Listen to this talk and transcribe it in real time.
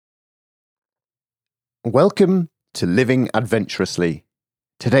Welcome to Living Adventurously.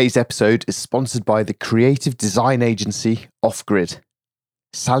 Today's episode is sponsored by the creative design agency Off Grid.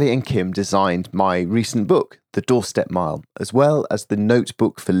 Sally and Kim designed my recent book, The Doorstep Mile, as well as the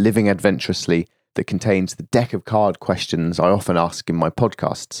notebook for Living Adventurously that contains the deck of card questions I often ask in my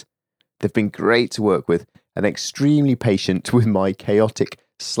podcasts. They've been great to work with and extremely patient with my chaotic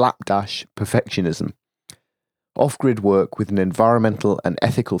slapdash perfectionism. Off Grid work with an environmental and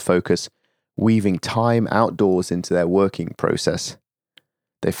ethical focus, weaving time outdoors into their working process.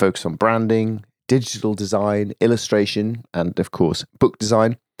 They focus on branding, digital design, illustration, and of course, book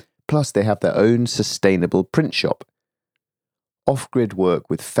design. Plus, they have their own sustainable print shop. Off-Grid work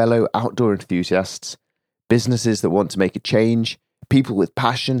with fellow outdoor enthusiasts, businesses that want to make a change, people with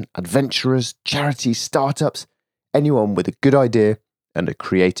passion, adventurers, charities, startups, anyone with a good idea and a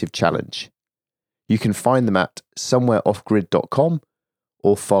creative challenge. You can find them at somewhereoffgrid.com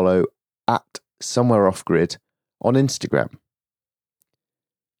or follow at somewhereoffgrid on Instagram.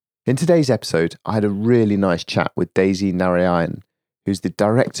 In today's episode, I had a really nice chat with Daisy Narayan, who's the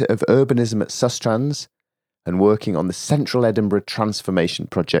Director of Urbanism at Sustrans and working on the Central Edinburgh Transformation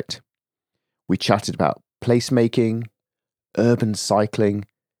Project. We chatted about placemaking, urban cycling,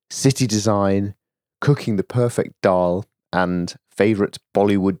 city design, cooking the perfect dal, and favourite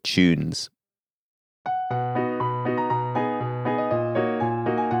Bollywood tunes.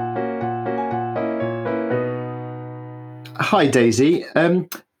 Hi, Daisy.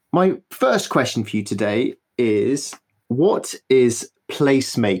 My first question for you today is, what is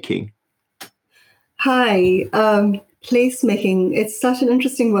placemaking? Hi, placemaking. It's such an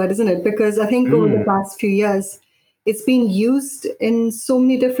interesting word, isn't it? Because I think over the past few years, it's been used in so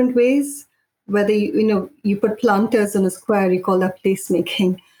many different ways. Whether you put planters on a square, you call that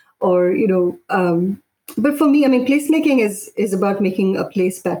placemaking, or But for me, I mean, placemaking is about making a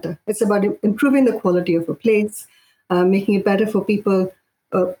place better. It's about improving the quality of a place, making it better for people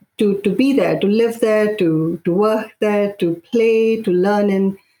to be there, to live there, to work there, to play, to learn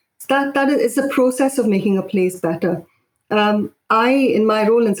in. That is a process of making a place better. In my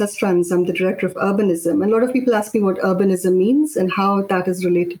role in Sustrans, I'm the director of urbanism. And a lot of people ask me what urbanism means and how that is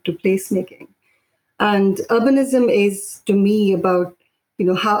related to placemaking. And urbanism is, to me, about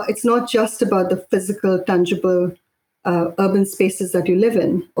how it's not just about the physical, tangible urban spaces that you live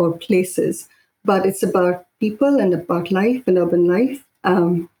in or places, but it's about people and about life and urban life.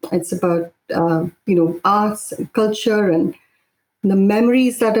 It's about arts and culture and the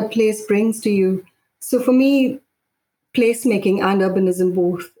memories that a place brings to you. So for me, placemaking and urbanism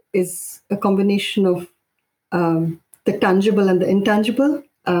both is a combination of the tangible and the intangible.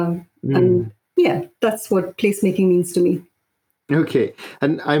 And yeah, that's what placemaking means to me. Okay.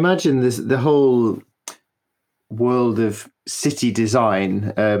 And I imagine the whole world of city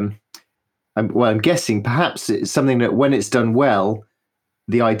design, I'm guessing perhaps it's something that when it's done well,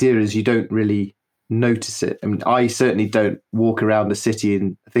 the idea is you don't really notice it. I mean, I certainly don't walk around the city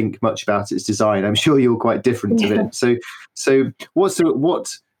and think much about its design. I'm sure you're quite different to it. So what are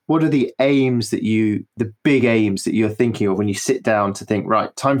the big aims that you're thinking of when you sit down to think,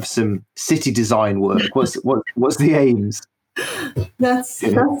 right, time for some city design work? What's the aims? That's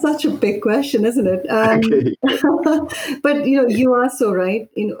such a big question, isn't it? Okay. But you are so right.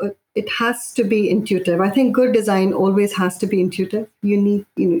 It has to be intuitive. I think good design always has to be intuitive.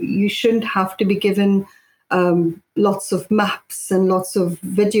 You shouldn't have to be given lots of maps and lots of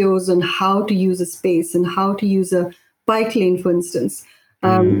videos on how to use a space and how to use a bike lane, for instance.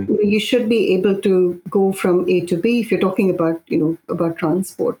 You should be able to go from A to B if you're talking about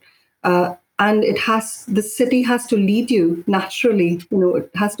transport. And the city has to lead you naturally.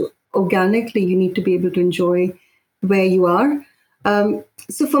 It has to organically. You need to be able to enjoy where you are.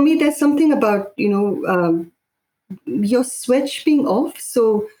 So for me, there's something about your switch being off.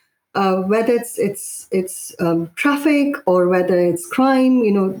 So whether it's traffic or whether it's crime,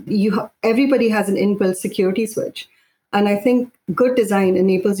 everybody has an inbuilt security switch. And I think good design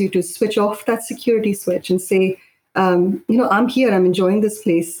enables you to switch off that security switch and say, I'm here. I'm enjoying this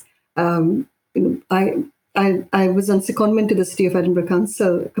place. I was on secondment to the City of Edinburgh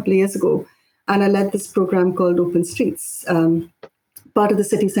Council a couple of years ago, and I led this program called Open Streets, part of the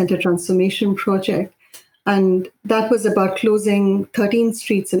City Centre Transformation Project. And that was about closing 13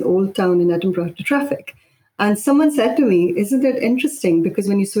 streets in Old Town in Edinburgh to traffic. And someone said to me, isn't it interesting? Because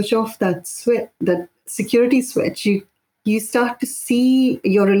when you switch off that security switch, you start to see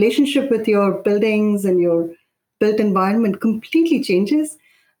your relationship with your buildings and your built environment completely changes.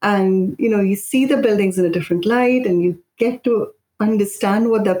 And, you see the buildings in a different light and you get to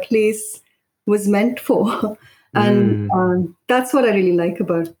understand what that place was meant for. And that's what I really like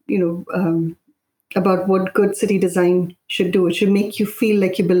about, about what good city design should do. It should make you feel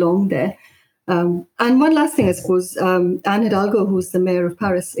like you belong there. And one last thing, I suppose, Anne Hidalgo, who's the mayor of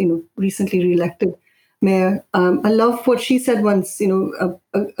Paris, recently re-elected mayor. I love what she said once.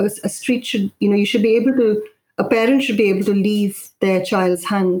 A street should, you should be able to. A parent should be able to leave their child's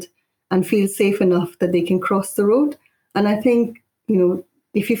hand and feel safe enough that they can cross the road. And I think,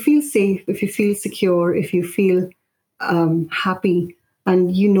 if you feel safe, if you feel secure, if you feel happy,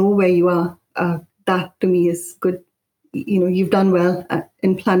 and you know where you are, that to me is good. You've done well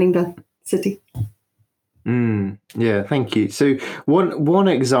in planning that city. Yeah, thank you. So one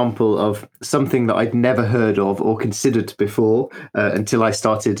example of something that I'd never heard of or considered before until I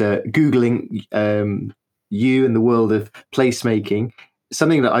started Googling you and the world of placemaking,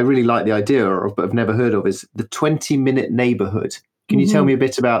 something that I really like the idea of but I've never heard of is the 20-minute neighborhood. Can you tell me a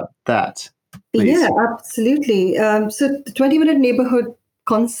bit about that, please? Yeah, absolutely. So the 20-minute neighborhood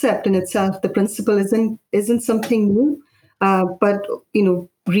concept in itself, the principle isn't something new, but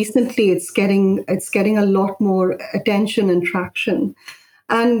recently it's getting a lot more attention and traction.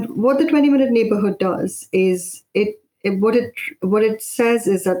 And what the 20-minute neighborhood does is what it says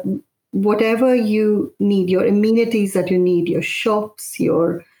is that whatever you need, your amenities that you need, your shops,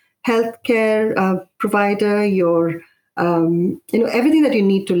 your healthcare provider, your everything that you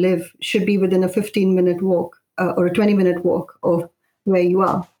need to live should be within a 15-minute walk or a 20-minute walk of where you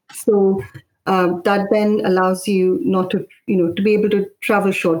are. So that then allows you not to, to be able to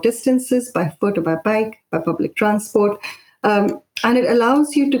travel short distances by foot or by bike, by public transport. And it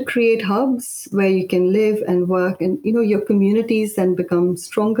allows you to create hubs where you can live and work, and your communities then become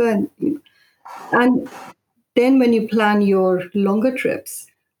stronger. And then when you plan your longer trips,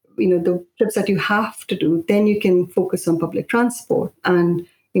 the trips that you have to do, then you can focus on public transport, and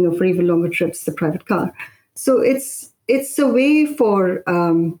for even longer trips, the private car. So it's a way for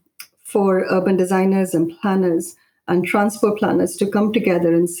urban designers and planners and transport planners to come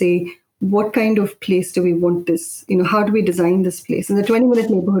together and say, what kind of place do we want this? How do we design this place? And the 20-minute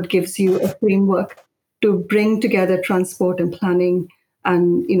neighborhood gives you a framework to bring together transport and planning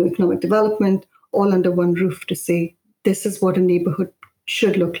and economic development all under one roof to say, this is what a neighborhood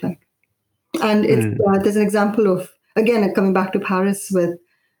should look like. And there's an example of, again, coming back to Paris with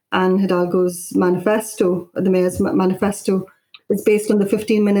Anne Hidalgo's manifesto, the mayor's manifesto. It's based on the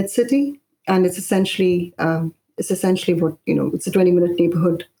 15-minute city, and it's essentially what, it's a 20-minute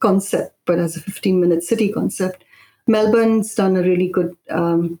neighborhood concept, but as a 15-minute city concept. Melbourne's done a really good,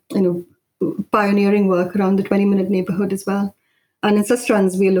 pioneering work around the 20-minute neighborhood as well. And in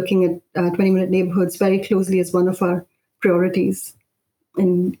Sustrans, we're looking at 20-minute neighborhoods very closely as one of our priorities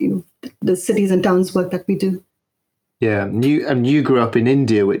in the cities and towns work that we do. Yeah, you grew up in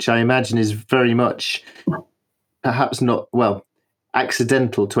India, which I imagine is very much, perhaps not, well,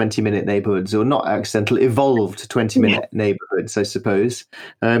 accidental 20-minute neighborhoods, or not accidental, evolved 20-minute neighborhoods, I suppose.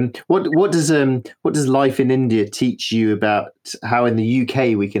 What does life in India teach you about how in the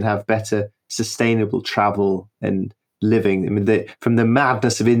UK we can have better sustainable travel and living? I mean, from the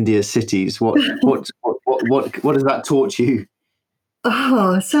madness of India's cities, what has that taught you?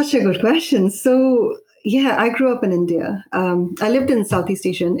 Oh, such a good question. So, yeah, I grew up in India. I lived in Southeast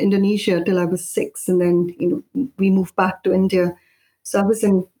Asia, in Indonesia, till I was 6, and then we moved back to India. So I was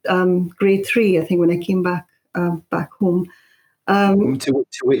in grade 3, I think, when I came back home. To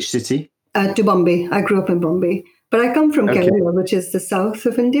which city? To Bombay. I grew up in Bombay, but I come from Kerala, which is the south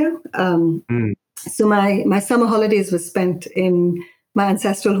of India. So my summer holidays were spent in my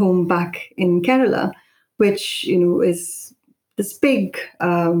ancestral home back in Kerala, which is this big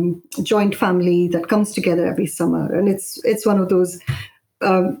joint family that comes together every summer, and it's one of those.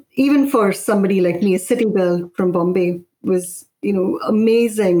 Even for somebody like me, a city girl from Bombay, was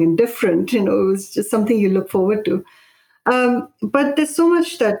amazing and different. It was just something you look forward to. But there's so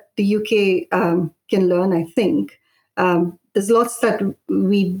much that the UK can learn, I think. There's lots that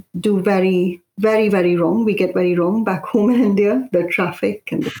we do very, very, very wrong. We get very wrong back home in India, the traffic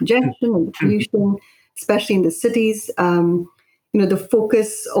and the congestion and the pollution, especially in the cities. The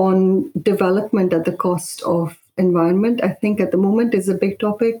focus on development at the cost of environment, I think at the moment is a big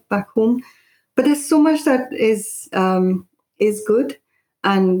topic back home. But there's so much that is good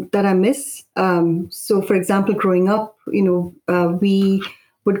and that I miss. So, for example, growing up, we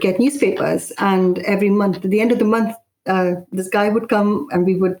would get newspapers, and every month, at the end of the month, this guy would come and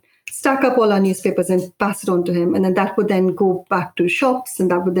we would stack up all our newspapers and pass it on to him. And then that would then go back to shops, and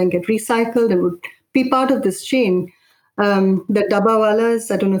that would then get recycled and would be part of this chain. The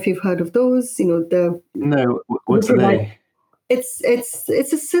Dabbawalas, I don't know if you've heard of those. No, what's the name? It's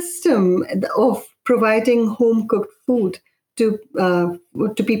a system of providing home cooked food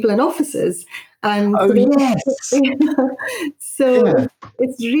to people in offices. And Oh, yes. so Yeah.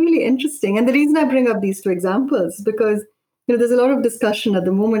 it's really interesting. And the reason I bring up these two examples, because there's a lot of discussion at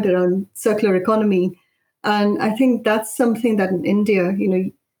the moment around circular economy. And I think that's something that in India,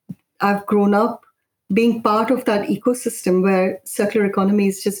 I've grown up being part of that ecosystem where circular economy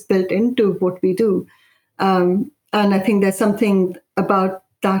is just built into what we do. And I think there's something about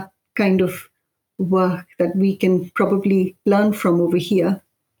that kind of work that we can probably learn from over here.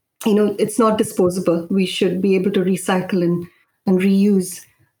 It's not disposable. We should be able to recycle and reuse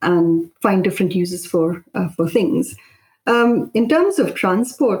and find different uses for things. In terms of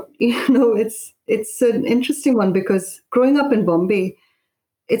transport, it's an interesting one, because growing up in Bombay,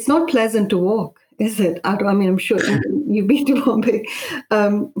 it's not pleasant to walk, is it? I mean, I'm sure you've been to Bombay.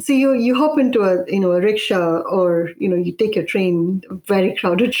 So you hop into a rickshaw, or you take your train, very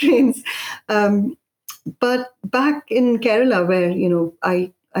crowded trains. But back in Kerala, where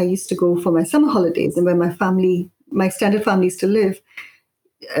I used to go for my summer holidays, and where my extended family still live,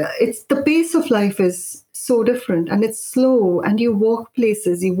 it's the pace of life is so different, and it's slow, and you walk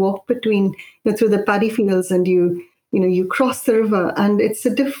places, you walk between through the paddy fields, and you cross the river, and it's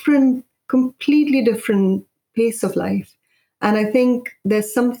a completely different pace of life. And I think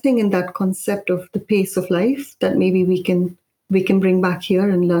there's something in that concept of the pace of life that maybe we can bring back here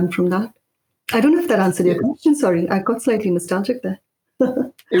and learn from that. I don't know if that answered your question. Sorry, I got slightly nostalgic there.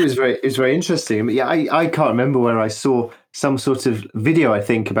 It was very interesting. Yeah, I can't remember where I saw some sort of video, I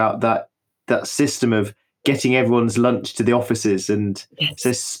think, about that system of getting everyone's lunch to the offices, and it's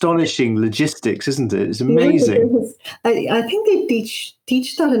astonishing logistics, isn't it? It's amazing. Yes, I think they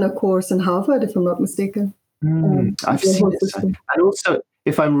teach that in a course in Harvard, if I'm not mistaken. I've seen it. And also,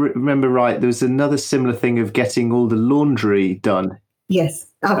 if I remember right, there was another similar thing of getting all the laundry done. Yes,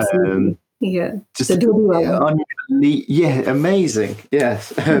 absolutely. Yeah, just amazing.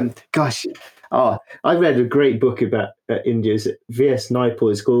 Yes. Gosh. I read a great book about India. Is it V.S. Naipaul?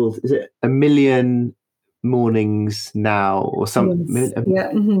 It's called, is it A Million Mornings Now, or something? Yes.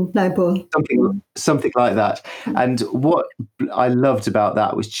 Yeah, Naipaul. Something like that. And what I loved about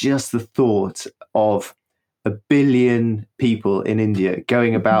that was just the thought of 1 billion people in India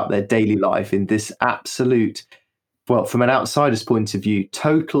going about their daily life in this absolute, well, from an outsider's point of view,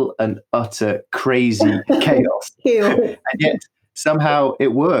 total and utter crazy chaos. And yet somehow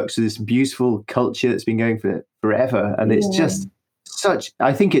it works with this beautiful culture that's been going for forever. And it's just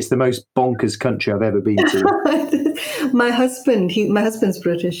I think it's the most bonkers country I've ever been to. My husband's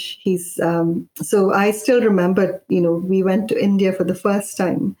British. He's so I still remember, we went to India for the first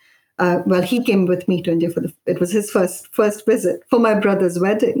time. Well, he came with me to India it was his first visit for my brother's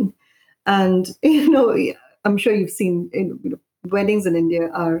wedding. And, I'm sure you've seen weddings in India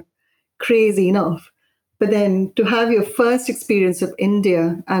are crazy enough. But then to have your first experience of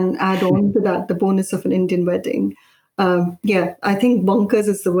India and add on to that the bonus of an Indian wedding, I think bonkers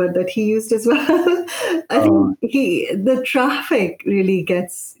is the word that he used as well. I think the traffic really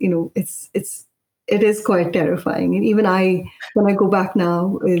gets, it is quite terrifying. And even when I go back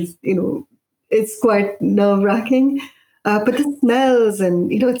now, it's quite nerve-wracking. But the smells,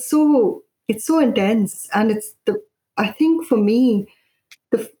 and it's so intense, and I think for me,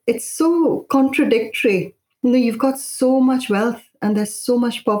 it's so contradictory. You've got so much wealth and there's so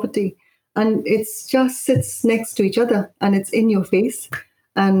much poverty, and it's just sits next to each other, and it's in your face.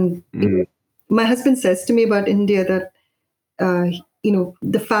 And my husband says to me about India that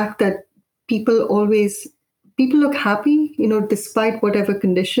the fact that people look happy, despite whatever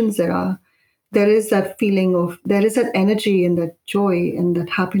conditions there are. There is that feeling there is that energy and that joy and that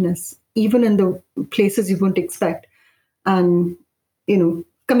happiness, even in the places you wouldn't expect. And,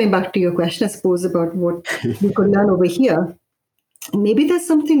 coming back to your question, I suppose, about what we could learn over here, maybe there's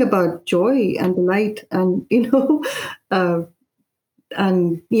something about joy and delight and,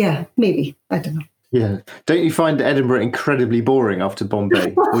 maybe, I don't know. Yeah. Don't you find Edinburgh incredibly boring after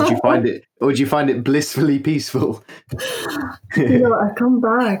Bombay? Or do you find it blissfully peaceful? I come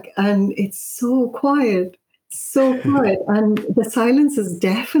back and it's so quiet, and the silence is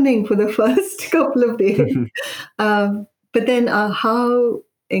deafening for the first couple of days. But then how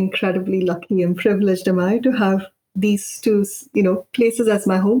incredibly lucky and privileged am I to have these two, places as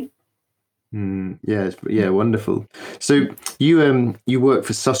my home. Wonderful. So you work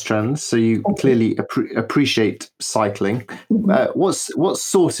for Sustrans, so you clearly appreciate cycling. What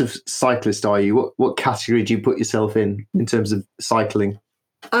sort of cyclist are you? What category do you put yourself in terms of cycling?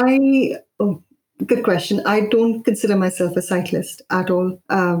 Good question. I don't consider myself a cyclist at all.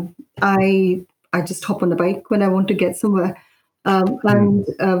 I just hop on the bike when I want to get somewhere,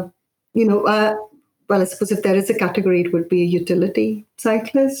 I suppose if there is a category, it would be a utility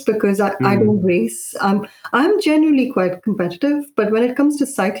cyclist, because I don't race. I'm genuinely quite competitive, but when it comes to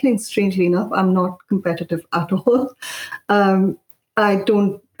cycling, strangely enough, I'm not competitive at all. I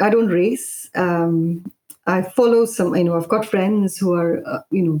don't race. I follow some. I've got friends who are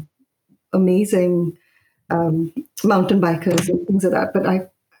amazing mountain bikers and things like that, but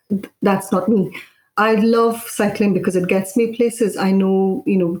that's not me. I love cycling because it gets me places. I know,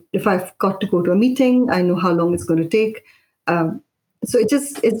 if I've got to go to a meeting, I know how long it's going to take. So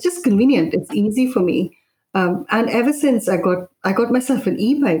it's just convenient. It's easy for me. And ever since I got myself an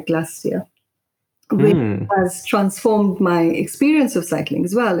e-bike last year, which has transformed my experience of cycling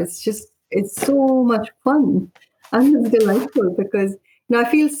as well. It's so much fun and it's delightful because I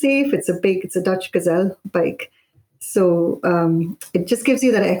feel safe. It's a Dutch Gazelle bike. So it just gives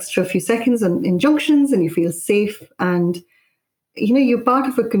you that extra few seconds in junctions, and you feel safe. And you're part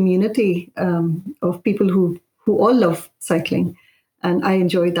of a community of people who all love cycling, and I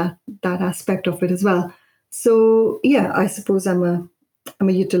enjoy that aspect of it as well. So yeah, I suppose I'm a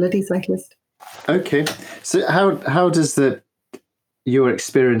utility cyclist. Okay, so how does your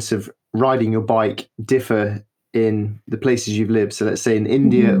experience of riding your bike differ in the places you've lived? So let's say in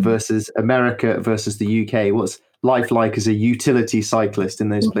India versus America versus the UK. What's life like as a utility cyclist in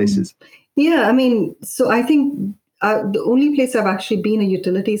those places? Yeah, so I think the only place I've actually been a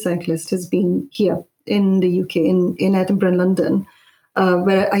utility cyclist has been here in the UK, in Edinburgh and London,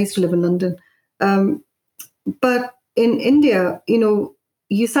 where I used to live in London. But in India,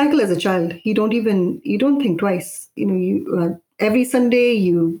 you cycle as a child. You don't think twice. Every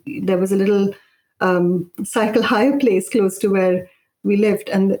Sunday, there was a little cycle hire place close to where we lived,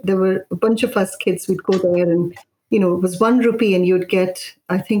 and there were a bunch of us kids. We'd go there, and it was 1 rupee, and you'd get,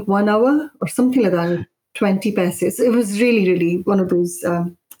 I think, 1 hour or something like that, 20 pesos. It was really, really one of those.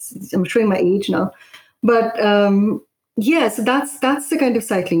 I'm showing my age now, but yeah, so that's the kind of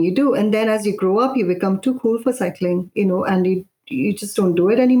cycling you do. And then as you grow up, you become too cool for cycling, and you just don't do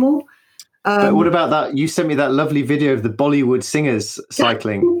it anymore. But what about that? You sent me that lovely video of the Bollywood singers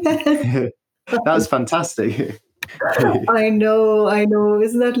cycling. That was fantastic. I know.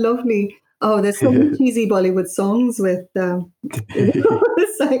 Isn't that lovely? Oh, there's so many cheesy Bollywood songs with cycling.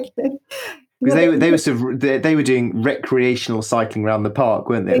 Because they were doing recreational cycling around the park,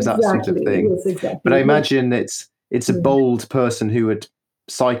 weren't they? It was that sort of thing. Yes, exactly. But I imagine it's a bold person who would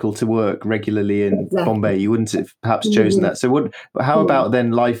cycle to work regularly in Bombay. You wouldn't have perhaps chosen that. So how about then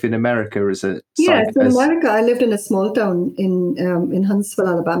life in America as a cyclist? So in America, I lived in a small town in Huntsville,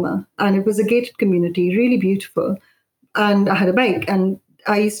 Alabama, and it was a gated community, really beautiful. And I had a bike, and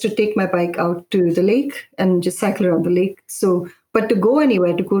I used to take my bike out to the lake and just cycle around the lake. So, but to go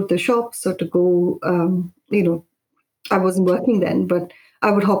anywhere, to go to the shops or to go, I wasn't working then, but I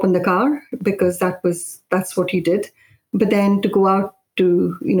would hop in the car because that's what you did. But then to go out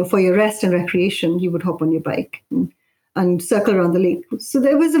to, for your rest and recreation, you would hop on your bike and circle around the lake. So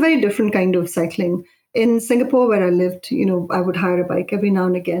there was a very different kind of cycling. In Singapore, where I lived, I would hire a bike every now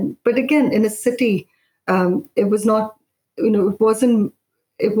and again. But again, in a city, it was not, it wasn't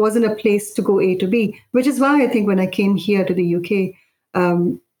a place to go A to B, which is why I think when I came here to the UK,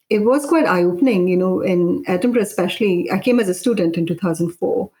 it was quite eye-opening, in Edinburgh especially. I came as a student in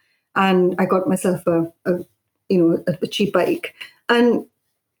 2004, and I got myself a cheap bike. And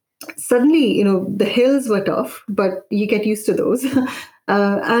suddenly, the hills were tough, but you get used to those.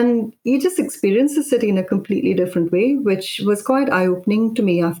 And you just experience the city in a completely different way, which was quite eye-opening to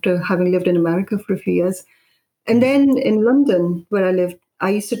me after having lived in America for a few years. And then in London, where I lived, I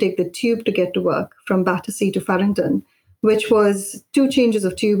used to take the tube to get to work from Battersea to Farringdon, which was 2 changes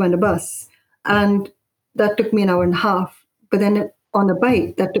of tube and a bus. And that took me an hour and a half. But then on a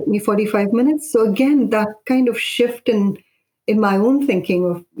bike, that took me 45 minutes. So again, that kind of shift in my own thinking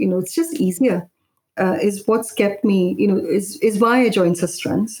of, it's just easier, is what's kept me, is why I joined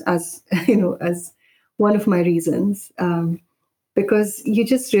Sustrans as, as one of my reasons. Because you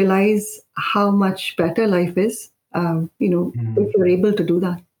just realize how much better life is, if you're able to do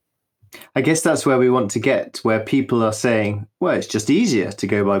that. I guess that's where we want to get, where people are saying, well, it's just easier to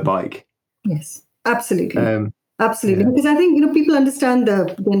go by bike. Yes, absolutely. Absolutely. Yeah. Because I think, people understand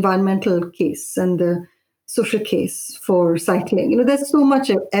the environmental case and the social case for cycling. There's so much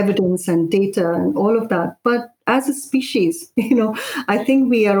evidence and data and all of that. But as a species, I think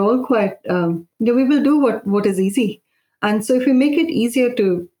we are all quite, we will do what is easy. And so if we make it easier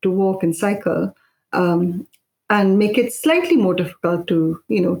to walk and cycle, and make it slightly more difficult to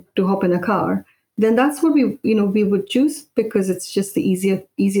hop in a car, then that's what we would choose, because it's just the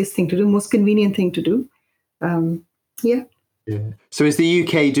easiest thing to do, most convenient thing to do. Yeah. So is the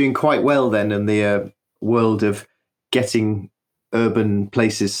UK doing quite well then in the world of getting urban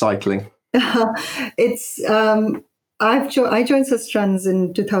places cycling? It's I joined Sustrans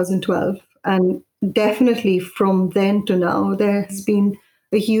in 2012, and definitely from then to now, there has been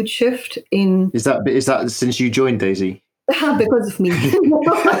a huge shift in. Is that since you joined, Daisy? Because of me.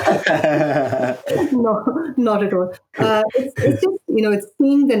 No, not at all. It's just, it's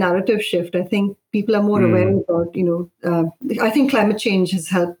seeing the narrative shift. I think people are more aware about, I think climate change has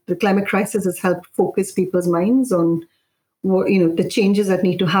helped, the climate crisis has helped focus people's minds on what, the changes that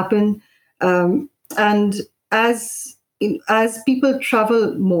need to happen. And as people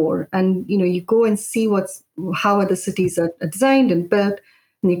travel more and, you go and see how other cities are designed and built,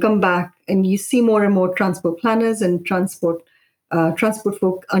 and you come back and you see more and more transport planners and transport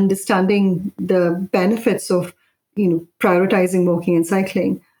folk understanding the benefits of, prioritizing walking and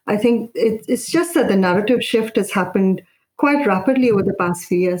cycling. I think it's just that the narrative shift has happened quite rapidly over the past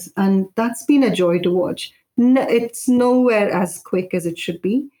few years, and that's been a joy to watch. It's nowhere as quick as it should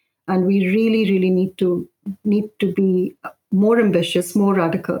be, and we really, really need to be more ambitious, more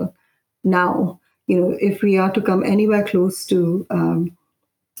radical now. If we are to come anywhere close to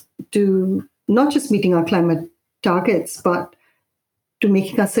not just meeting our climate targets, but to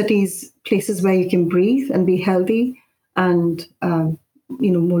making our cities places where you can breathe and be healthy and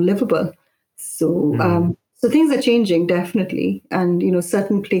more livable. So so things are changing definitely, and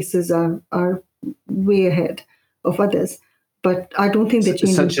certain places are way ahead of others. But I don't think they're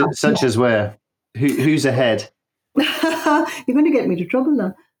changing. Such as where? Who's ahead? You're going to get me to trouble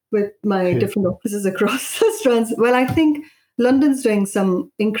now with my different offices across the strands. Well, I think London's doing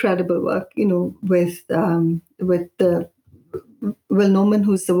some incredible work, with the Will Norman,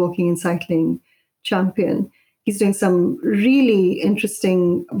 who's the walking and cycling champion. He's doing some really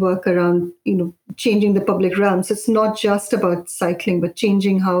interesting work around, changing the public realm. So it's not just about cycling, but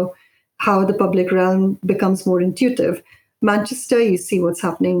changing how the public realm becomes more intuitive. Manchester, you see what's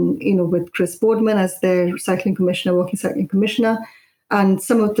happening, with Chris Boardman as their cycling commissioner, walking cycling commissioner, and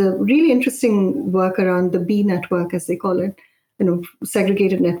some of the really interesting work around the B network, as they call it,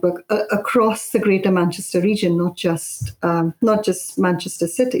 segregated network across the greater Manchester region, not just Manchester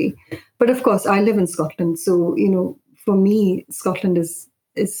City. But of course, I live in Scotland, so for me, Scotland is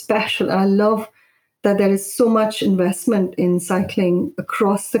special. I love that there is so much investment in cycling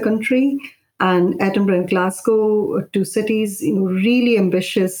across the country, and Edinburgh and Glasgow, two cities, really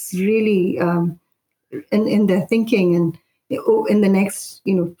ambitious, really in their thinking, and in the next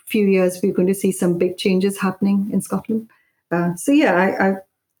few years, we're going to see some big changes happening in Scotland. So yeah,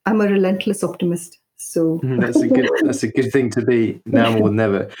 I'm a relentless optimist. So that's a good thing to be now more than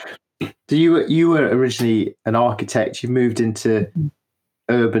ever. So you were originally an architect. You moved into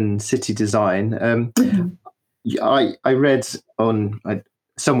urban city design. I read on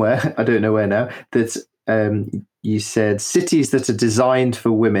somewhere, I don't know where now, that you said cities that are designed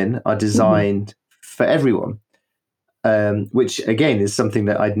for women are designed for everyone. Which again is something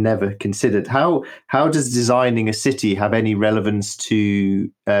that I'd never considered. How does designing a city have any relevance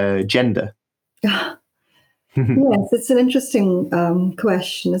to gender? Yes, it's an interesting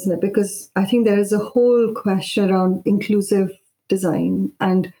question, isn't it? Because I think there is a whole question around inclusive design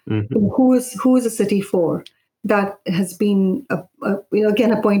and who is a city for. That has been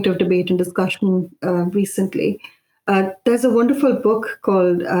again a point of debate and discussion recently. There's a wonderful book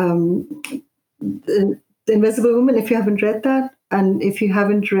called The Invisible Woman, if you haven't read that. And if you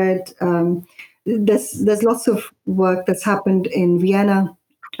haven't read, there's lots of work that's happened in Vienna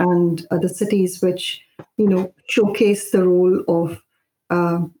and other cities which, showcase the role of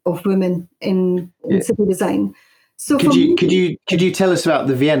women in city design. So could you tell us about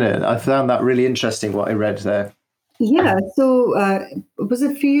the Vienna? I found that really interesting, what I read there. Yeah, so was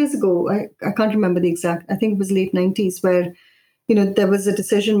it a few years ago? I can't remember the exact, I think it was late 90s, where there was a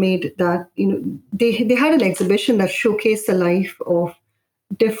decision made that, they had an exhibition that showcased the life of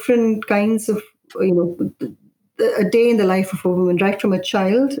different kinds of, a day in the life of a woman, right from a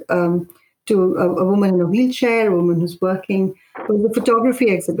child to a woman in a wheelchair, a woman who's working. It was a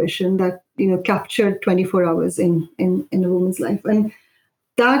photography exhibition that, captured 24 hours in a woman's life. And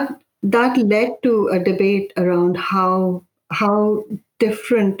that led to a debate around how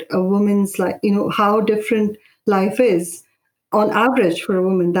different a woman's life, how different life is on average for a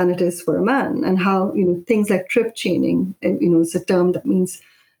woman than it is for a man, and how things like trip chaining, is a term that means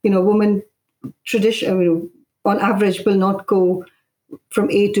a woman on average will not go from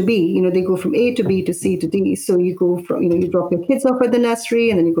A to B. They go from A to B to C to D. So you go from you drop your kids off at the nursery,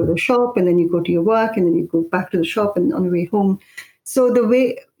 and then you go to the shop, and then you go to your work, and then you go back to the shop, and on the way home. So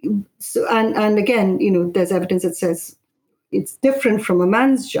and again, there's evidence that says it's different from a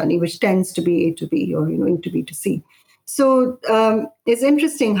man's journey, which tends to be A to B, or A to B to C. So it's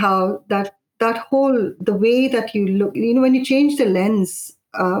interesting how that whole, the way that you look, when you change the lens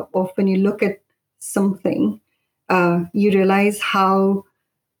of when you look at something, you realize how,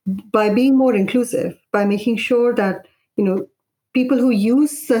 by being more inclusive, by making sure that people who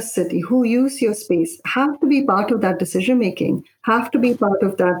use the city, who use your space, have to be part of that decision making, have to be part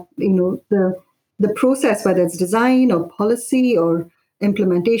of that, the process, whether it's design or policy or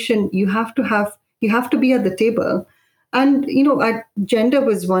implementation. You have to be at the table. And gender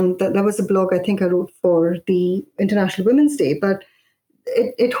was one that was a blog I think I wrote for the International Women's Day, but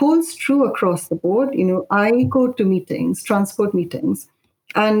it holds true across the board. I go to meetings, transport meetings,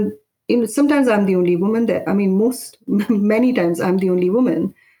 and sometimes I'm the only woman there. I mean, many times I'm the only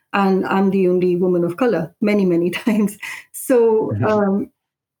woman, and I'm the only woman of color, many times. So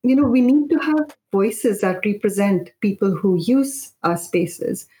we need to have voices that represent people who use our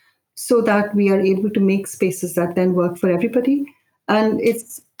spaces, so that we are able to make spaces that then work for everybody. And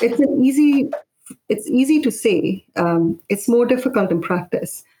it's easy to say. It's more difficult in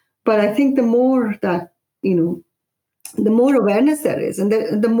practice. But I think the more that the more awareness there is, and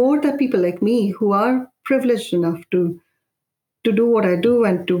the more that people like me, who are privileged enough to do what I do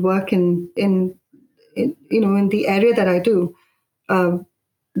and to work in the area that I do,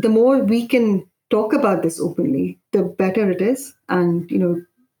 the more we can talk about this openly, the better it is. And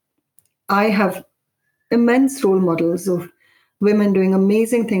I have immense role models of women doing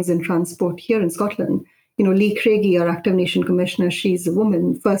amazing things in transport here in Scotland. Lee Craigie, our Active Nation Commissioner, she's a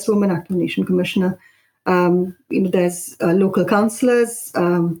woman, first woman Active Nation Commissioner. There's local councillors,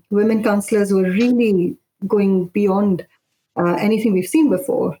 women councillors, who are really going beyond anything we've seen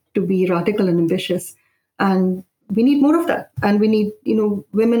before to be radical and ambitious. And we need more of that. And we need,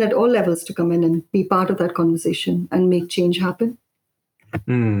 women at all levels to come in and be part of that conversation and make change happen.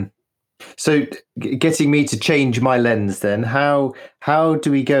 Mm. So getting me to change my lens then, how do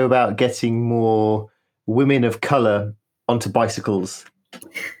we go about getting more women of colour onto bicycles?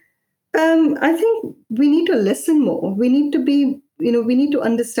 I think we need to listen more. We need to be, we need to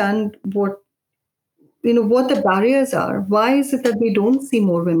understand what the barriers are. Why is it that we don't see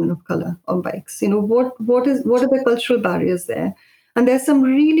more women of color on bikes? What are the cultural barriers there? And there's some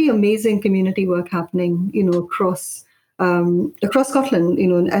really amazing community work happening, across Scotland.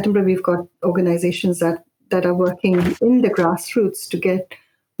 In Edinburgh, we've got organizations that are working in the grassroots to get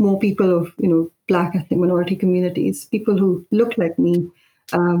more people of, Black ethnic minority communities, people who look like me,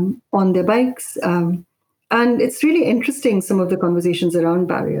 on their bikes. And it's really interesting, some of the conversations around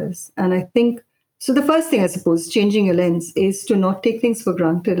barriers. And I think, so the first thing, I suppose, changing your lens, is to not take things for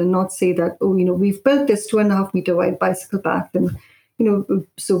granted and not say that, we've built this 2.5 meter wide bicycle path, and,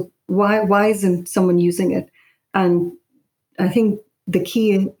 so why isn't someone using it? And I think the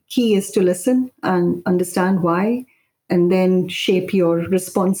key is to listen and understand why, and then shape your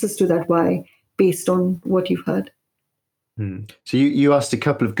responses to that why based on what you've heard. So you asked a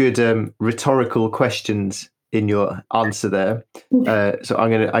couple of good rhetorical questions in your answer there. So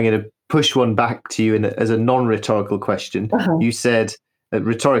I'm gonna push one back to you as a non-rhetorical question. Uh-huh. You said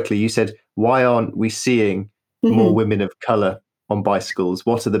rhetorically, why aren't we seeing more women of colour on bicycles?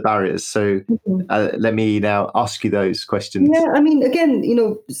 What are the barriers? So let me now ask you those questions. Yeah, I mean, again,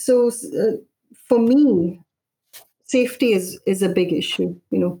 so for me, safety is a big issue.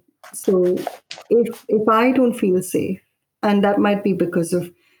 So if I don't feel safe, and that might be because of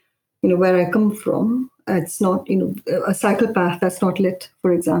where I come from, it's not a cycle path that's not lit,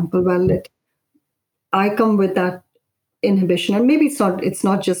 for example, well lit. I come with that inhibition, and maybe it's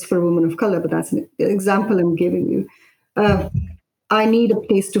not just for a woman of color, but that's an example I'm giving you. I need a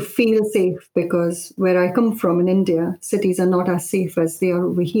place to feel safe, because where I come from in India, cities are not as safe as they are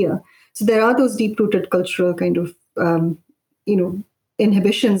over here. So there are those deep-rooted cultural kind of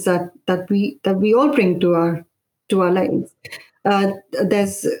inhibitions that we all bring to our lives.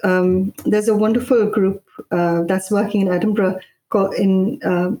 There's a wonderful group that's working in Edinburgh what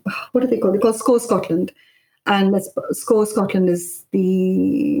do they call? They call SCORE Scotland, and SCORE Scotland is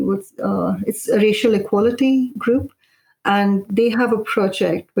it's a racial equality group, and they have a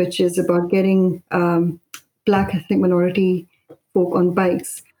project which is about getting Black ethnic minority folk on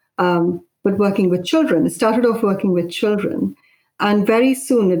bikes, but working with children. It started off working with children, and very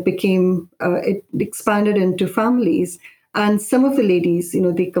soon it became it expanded into families. And some of the ladies,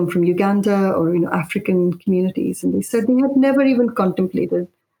 they come from Uganda or African communities, and they said they had never even contemplated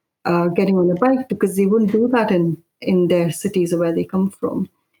getting on a bike, because they wouldn't do that in their cities or where they come from.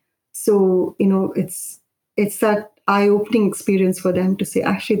 So it's that eye-opening experience for them to say,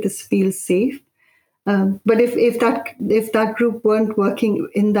 actually, this feels safe. But if that group weren't working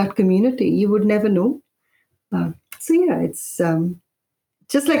in that community, you would never know. So yeah, it's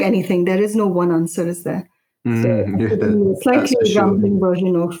just like anything. There is no one answer, is there? So a slightly rambling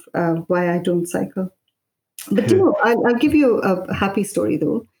version of why I don't cycle. But I'll give you a happy story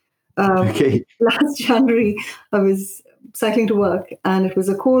though. Okay. Last January, I was cycling to work, and it was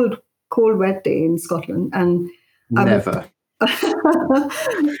a cold, wet day in Scotland, and Never.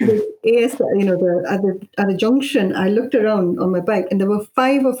 the AS, at the junction, I looked around on my bike, and there were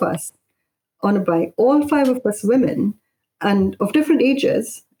 5 of us on a bike, all 5 of us women, and of different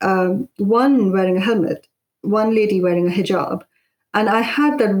ages. One wearing a helmet, one lady wearing a hijab, and I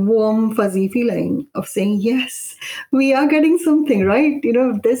had that warm, fuzzy feeling of saying, "Yes, we are getting something right."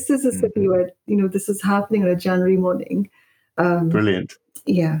 This is a city where this is happening on a January morning. Brilliant.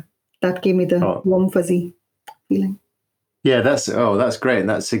 Yeah, that gave me the warm, fuzzy feeling. Yeah, that's great, and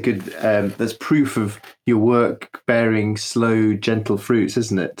that's a good that's proof of your work bearing slow, gentle fruits,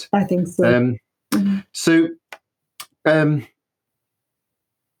 isn't it? I think so. So,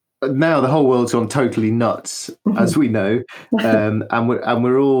 now the whole world's gone totally nuts, as we know, and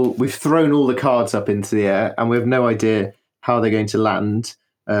we've thrown all the cards up into the air, and we have no idea how they're going to land.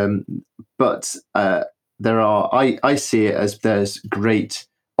 But I see it as there's great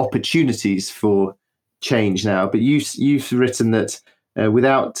opportunities for change now. But you've written that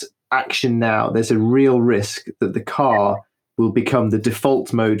without action now, there's a real risk that the car will become the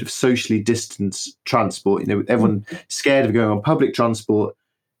default mode of socially distanced transport. Everyone scared of going on public transport.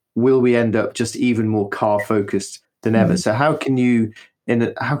 Will we end up just even more car focused than ever? So how can we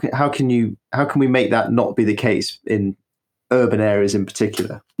make that not be the case in urban areas in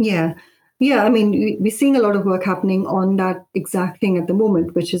particular? Yeah. I mean, we're seeing a lot of work happening on that exact thing at the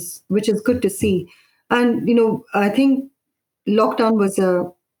moment, which is good to see. And I think lockdown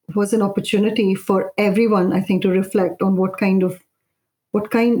was an opportunity for everyone, I think, to reflect on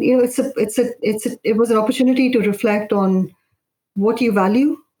it was an opportunity to reflect on what you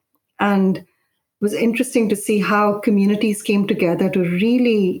value. And it was interesting to see how communities came together to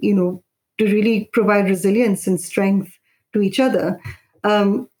really provide resilience and strength to each other.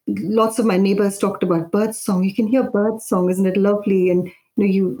 Lots of my neighbors talked about birdsong. You can hear birdsong, isn't it lovely? And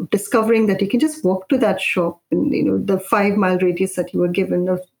you discovering that you can just walk to that shop, and the 5-mile radius that you were given.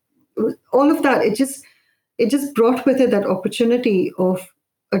 All of that, it just brought with it that opportunity of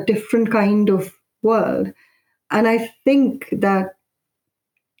a different kind of world. And I think that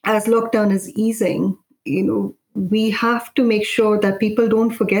as lockdown is easing, we have to make sure that people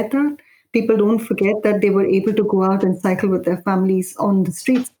don't forget that. People don't forget that they were able to go out and cycle with their families on the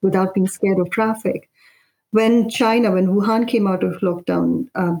streets without being scared of traffic. When Wuhan came out of lockdown,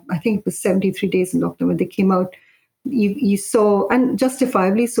 I think it was 73 days in lockdown, when they came out, you saw, and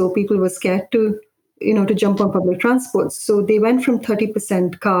justifiably so, people were scared to jump on public transport. So they went from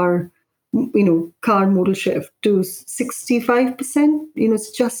 30% car modal shift to 65%.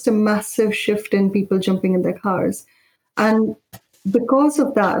 It's just a massive shift in people jumping in their cars. And because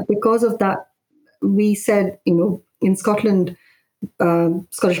of that, we said, in Scotland,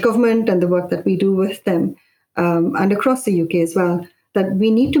 Scottish government and the work that we do with them, and across the UK as well, that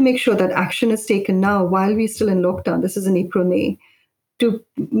we need to make sure that action is taken now while we're still in lockdown. This is in April, May, to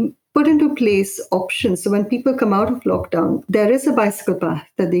put into place options. So when people come out of lockdown, there is a bicycle path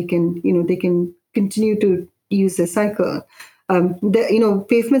that they can continue to use their cycle.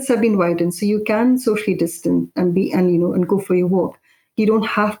 Pavements have been widened, so you can socially distance and go for your walk. You don't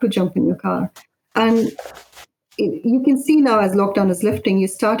have to jump in your car. And you can see now, as lockdown is lifting, you're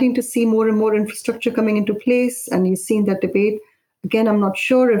starting to see more and more infrastructure coming into place, and you've seen that debate. Again, I'm not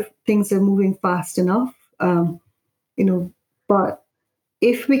sure if things are moving fast enough, but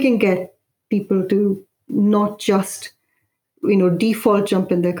if we can get people to not just, default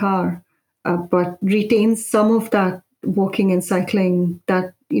jump in their car, but retain some of that walking and cycling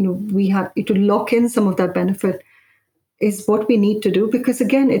that, we have to lock in some of that benefit, is what we need to do. Because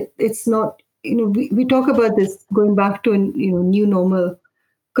again, it's not, we talk about this going back to, new normal,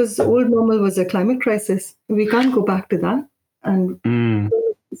 because old normal was a climate crisis. We can't go back to that. And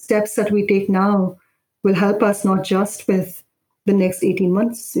steps that we take now will help us not just with the next 18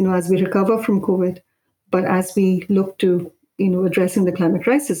 months, as we recover from COVID, but as we look to, addressing the climate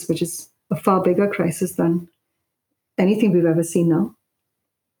crisis, which is a far bigger crisis than anything we've ever seen now.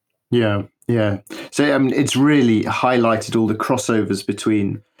 Yeah. So, it's really highlighted all the crossovers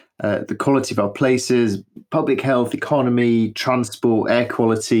between the quality of our places, public health, economy, transport, air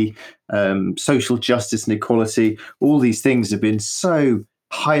quality, social justice and equality. All these things have been so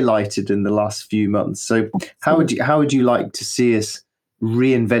highlighted in the last few months. So how would you like to see us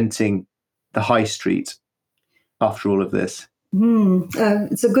reinventing the high street after all of this?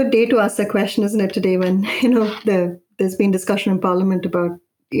 It's a good day to ask that question, isn't it? Today, when there's been discussion in Parliament about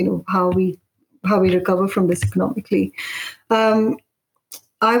how we recover from this economically.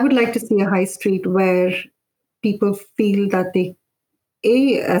 I would like to see a high street where people feel that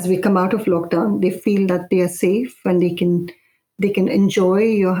as we come out of lockdown, they feel that they are safe and they can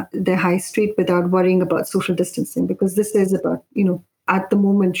enjoy their high street without worrying about social distancing, because this is about, at the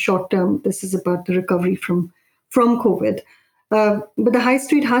moment, short term, this is about the recovery from COVID. But the high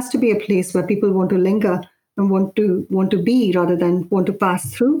street has to be a place where people want to linger and want to be rather than want to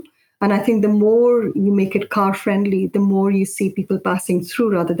pass through. And I think the more you make it car friendly, the more you see people passing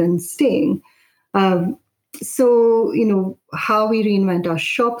through rather than staying. So, how we reinvent our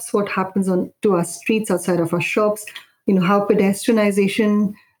shops, what happens to our streets outside of our shops, how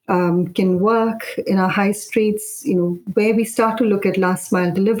pedestrianization can work in our high streets, where we start to look at last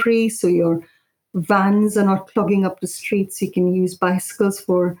mile delivery. So your vans are not clogging up the streets. You can use bicycles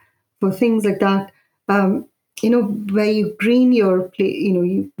for things like that. Where you green your place,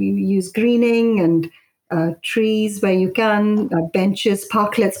 you use greening and trees where you can, benches,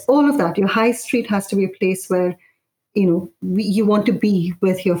 parklets, all of that. Your high street has to be a place where, you want to be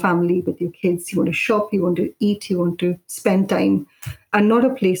with your family, with your kids. You want to shop, you want to eat, you want to spend time, and not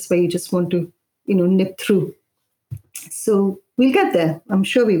a place where you just want to, nip through. So we'll get there. I'm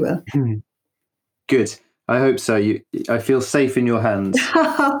sure we will. Good. I hope so. I feel safe in your hands.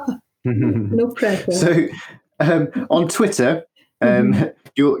 No pressure. So on Twitter,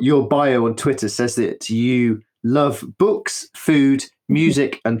 your bio on Twitter says that you love books, food,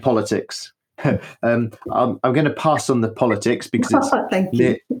 music, and politics. I'm going to pass on the politics because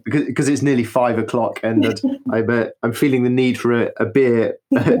it's it's nearly 5 o'clock and I'm feeling the need for a beer.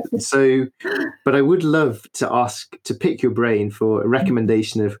 But I would love to pick your brain for a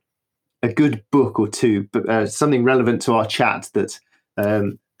recommendation of a good book or two, but something relevant to our chat that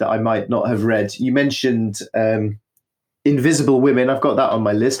I might not have read. You mentioned Invisible Women. I've got that on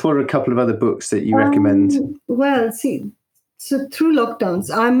my list. What are a couple of other books that you recommend? Well, see, so through lockdowns,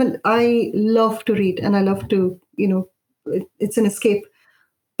 I love to read and I love to, it's an escape.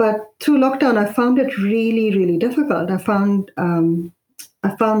 But through lockdown, I found it really, really difficult. I found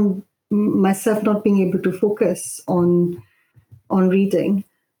myself not being able to focus on reading.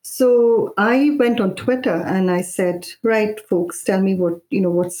 So I went on Twitter and I said, right, folks, tell me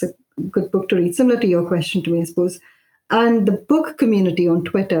what's a good book to read, similar to your question to me, I suppose. And the book community on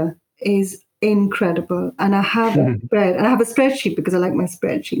Twitter is incredible. And I have a spreadsheet because I like my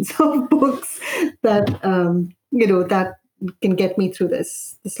spreadsheets of books that, that can get me through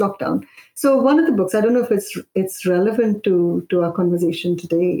this lockdown. So one of the books, I don't know if it's relevant to our conversation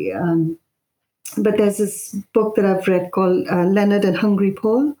today, but there's this book that I've read called Leonard and Hungry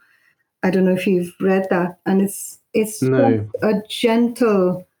Paul. I don't know if you've read that. And it's no. a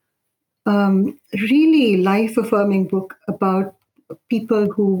gentle, really life-affirming book about people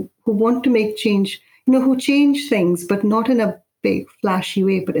who want to make change, who change things, but not in a big, flashy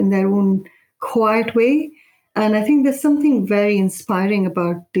way, but in their own quiet way. And I think there's something very inspiring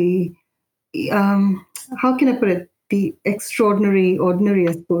about the, how can I put it, the extraordinary, ordinary,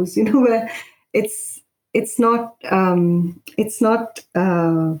 I suppose, where it's not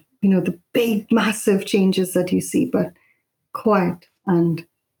the big massive changes that you see, but quiet and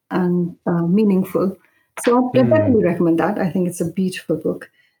meaningful. So I definitely recommend that. I think it's a beautiful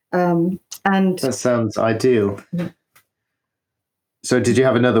book. And that sounds ideal. Yeah. So did you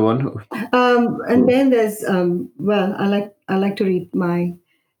have another one? And then there's I like to read my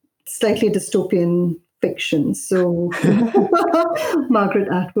slightly dystopian fiction. So Margaret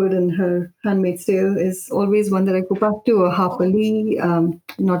Atwood and her Handmaid's Tale is always one that I go back to, or Harper Lee,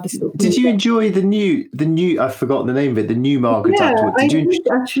 not dystopian. Did you enjoy the new, I've forgotten the name of it, the new Margaret Atwood?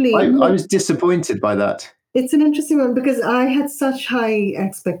 Actually. I was disappointed by that. It's an interesting one because I had such high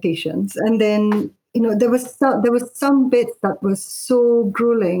expectations. And then, there was some bits that was so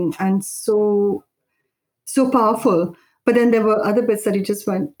grueling and so powerful. But then there were other bits that you just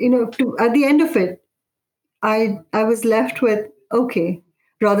went, at the end of it, I was left with, okay,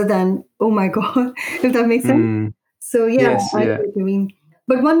 rather than, oh my God, if that makes sense. So yes, I know what you mean.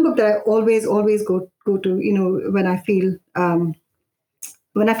 But one book that I always go to, when I feel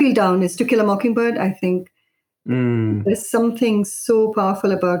down is To Kill a Mockingbird. I think there's something so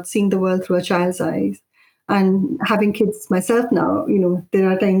powerful about seeing the world through a child's eyes. And having kids myself now, there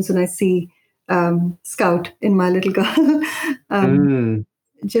are times when I see Scout in my little girl.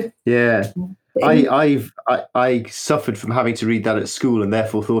 I suffered from having to read that at school and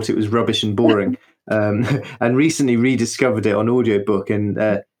therefore thought it was rubbish and boring. And recently rediscovered it on audiobook,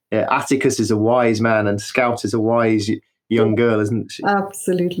 and yeah, Atticus is a wise man and Scout is a wise young girl, isn't she?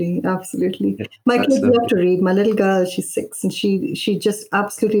 Absolutely, absolutely. Yeah, My that's kids lovely. love to read. My little girl, she's 6, and she just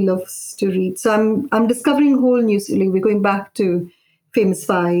absolutely loves to read. So I'm discovering whole new. Like, we're going back to Famous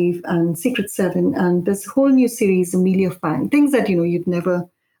Five and Secret Seven, and this whole new series, Amelia Fang, things that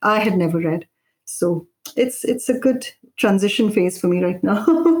I had never read. So it's a good transition phase for me right now.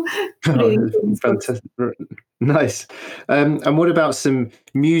 Reading Oh, these books. fantastic. Nice. And what about some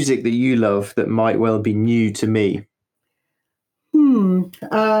music that you love that might well be new to me?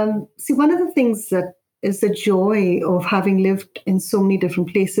 See, one of the things that is the joy of having lived in so many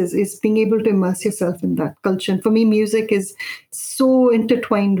different places is being able to immerse yourself in that culture. And for me, music is so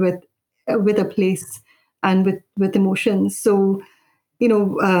intertwined with a place and with emotions. So, you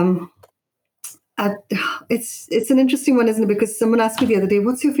know, at, it's an interesting one, isn't it? Because someone asked me the other day,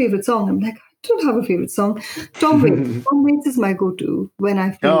 "What's your favorite song?" I'm like, I don't have a favorite song. Tom Waits. Tom Waits is my go-to when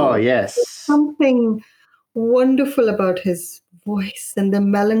I Oh, feel yes. something wonderful about his voice and the Oh,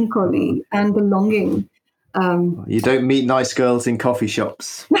 melancholy and the longing. you don't meet nice girls in coffee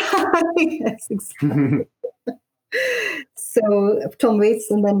shops. Yes, exactly. So Tom Waits,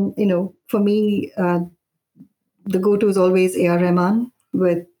 and then for me, the go-to is always A.R. Rahman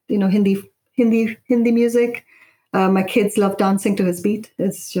with Hindi music. My kids love dancing to his beat.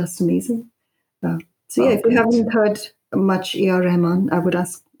 It's just amazing. So yeah, Oh, if you great. haven't heard much A.R. Rahman, I would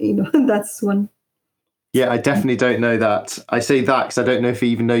ask. That's one. Yeah, I definitely don't know that. I say that because I don't know if you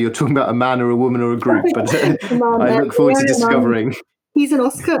even know you're talking about a man or a woman or a group, but Man, I look forward to A.R. Rahman, discovering. he's an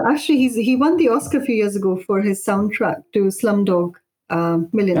Oscar. Actually, he won the Oscar a few years ago for his soundtrack to Slumdog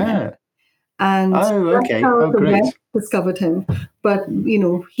Millionaire, Ah. and Oh, that's okay. how Oh, the West great. discovered him. But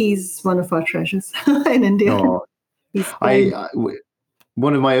he's one of our treasures in India. Oh, He's very I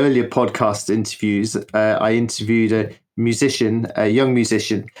one of my earlier podcast interviews, I interviewed a musician, a young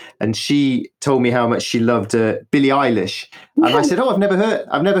musician, and she told me how much she loved Billie Eilish, and I said, "Oh, I've never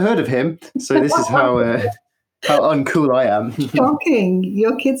heard of him." So this is how uncool I am. shocking.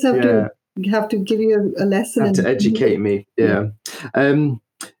 Your kids Yeah, have to give you a lesson have to in educate music. me. Yeah. Yeah.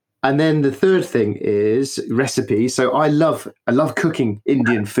 And then the third thing is recipe. So I love cooking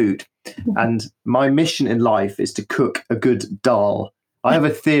Indian food, and my mission in life is to cook a good dal. I have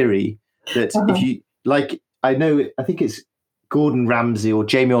a theory that if Uh-huh. you like, I think it's Gordon Ramsay or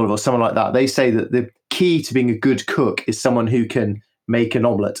Jamie Oliver or someone like that. They say that the key to being a good cook is someone who can make an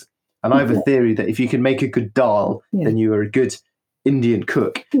omelette. And I have a theory that if you can make a good dal, Yeah. then you are a good Indian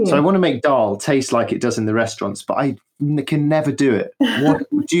cook. So I Yeah. want to make dal taste like it does in the restaurants, but I can never do it. What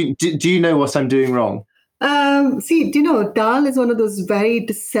do you know what I'm doing wrong? See, do you know, dal is one of those very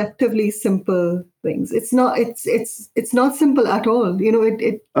deceptively simple things. It's not. It's not simple at all.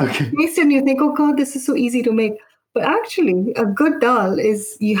 It Okay. tastes and you think, oh God, this is so easy to make. But actually, a good dal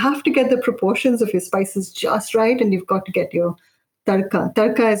is you have to get the proportions of your spices just right, and you've got to get your tadka.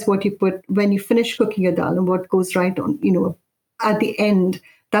 Tadka is what you put when you finish cooking your dal, and what goes right on. At the end,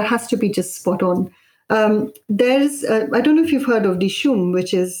 that has to be just spot on. There's, I don't know if you've heard of Dishum,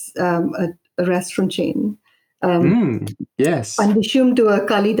 which is a restaurant chain. Yes. And Dishum to a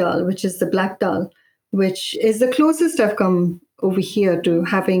Kali dal, which is the black dal, which is the closest I've come over here to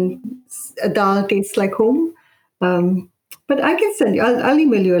having a dal taste like home. But I can send you. I'll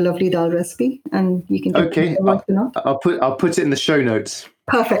email you a lovely dal recipe, and you can get Okay. what you know. I'll put it in the show notes,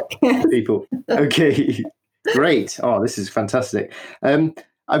 Perfect. people. Okay. Great. Oh, this is fantastic.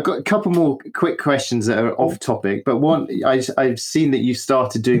 I've got a couple more quick questions that are off topic, but one, I've seen that you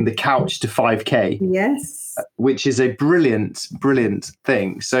started doing the couch to 5K, Yes. which is a brilliant, brilliant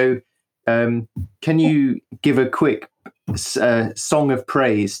thing. So, can you give a quick song of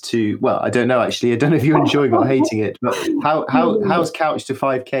praise to? Well, I don't know actually. I don't know if you're enjoying or hating it, but how's Couch to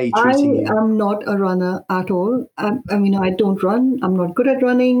 5K I treating you? am not a runner at all. I don't run. I'm not good at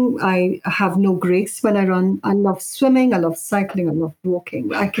running. I have no grace when I run. I love swimming. I love cycling. I love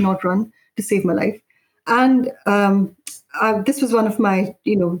walking. I cannot run to save my life. And this was one of my,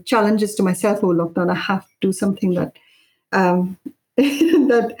 challenges to myself over lockdown. I have to do something that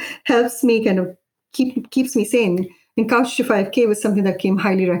that helps me kind of keeps me sane. And Couch to 5K was something that came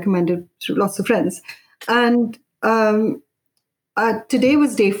highly recommended through lots of friends. And today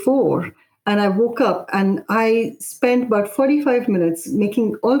was day 4, and I woke up and I spent about 45 minutes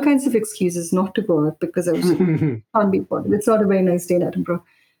making all kinds of excuses not to go out because I was can't be bothered. It's not a very nice day in Edinburgh.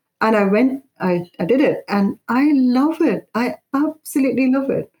 And I went, I did it, and I love it. I absolutely love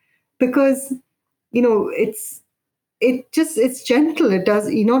it because, it's gentle. It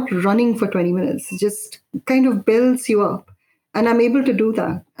does, you're not running for 20 minutes. It just kind of builds you up. And I'm able to do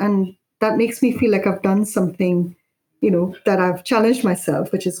that. And that makes me feel like I've done something that I've challenged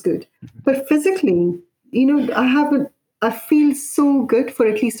myself, which is good. But physically, I feel so good for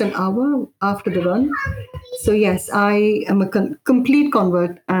at least an hour after the run. So yes, I am a complete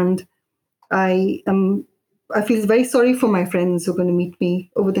convert, and I feel very sorry for my friends who are going to meet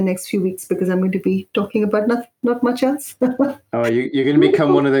me over the next few weeks, because I'm going to be talking about not much else. Oh, you're going to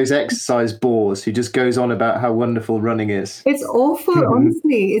become one of those exercise bores who just goes on about how wonderful running is. It's awful,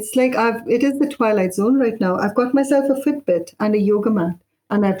 honestly. It's like it is the twilight zone right now. I've got myself a Fitbit and a yoga mat,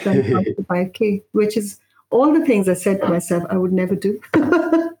 and I've done 5K, which is all the things I said to myself I would never do.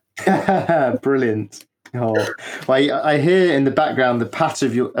 Brilliant. Oh, well, I hear in the background the pat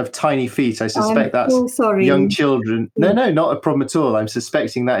of tiny feet. I suspect that's so sorry. Young children. No, not a problem at all. I'm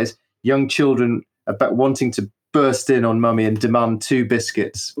suspecting that is young children about wanting to burst in on mummy and demand 2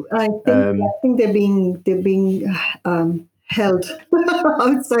 biscuits. I think they're being held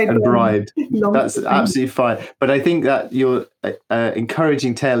outside and bribed. That's absolutely fine. But I think that your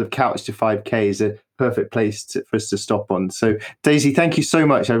encouraging tale of Couch to 5K is a perfect place for us to stop on. So Daisy, thank you so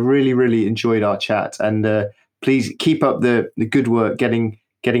much. I really, really enjoyed our chat, and please keep up the good work getting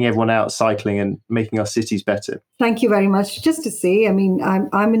everyone out cycling and making our cities better. Thank you very much. Just to say, I mean,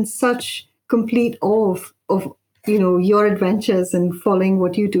 I'm in such complete awe of your adventures and following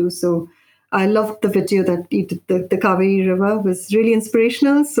what you do. So I loved the video that you did. The Kaveri River was really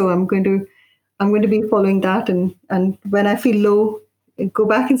inspirational. So I'm going to be following that, and when I feel low, go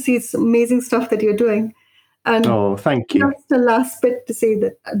back and see some amazing stuff that you're doing. And thank you. Just the last bit to say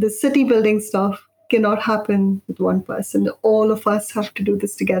that the city building stuff cannot happen with one person. All of us have to do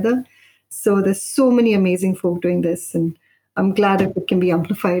this together. So there's so many amazing folk doing this, and I'm glad if it can be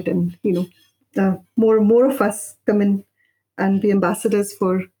amplified, and more of us come in and be ambassadors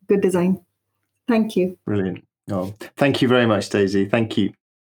for good design. Thank you. Brilliant. Oh, thank you very much, Daisy. Thank you.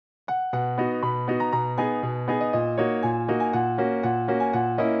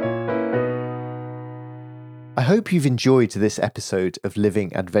 I hope you've enjoyed this episode of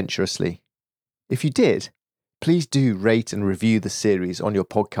Living Adventurously. If you did, please do rate and review the series on your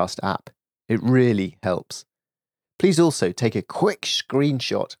podcast app. It really helps. Please also take a quick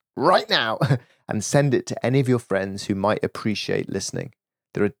screenshot right now and send it to any of your friends who might appreciate listening.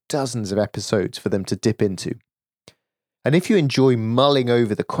 There are dozens of episodes for them to dip into. And if you enjoy mulling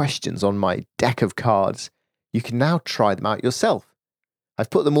over the questions on my deck of cards, you can now try them out yourself. I've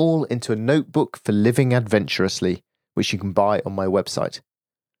put them all into a notebook for living adventurously, which you can buy on my website.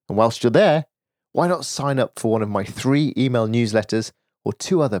 And whilst you're there, why not sign up for one of my 3 email newsletters or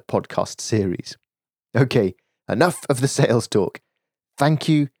 2 other podcast series? Okay, enough of the sales talk. Thank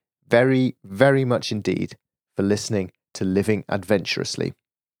you very, very much indeed for listening to Living Adventurously.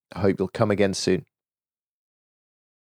 I hope you'll come again soon.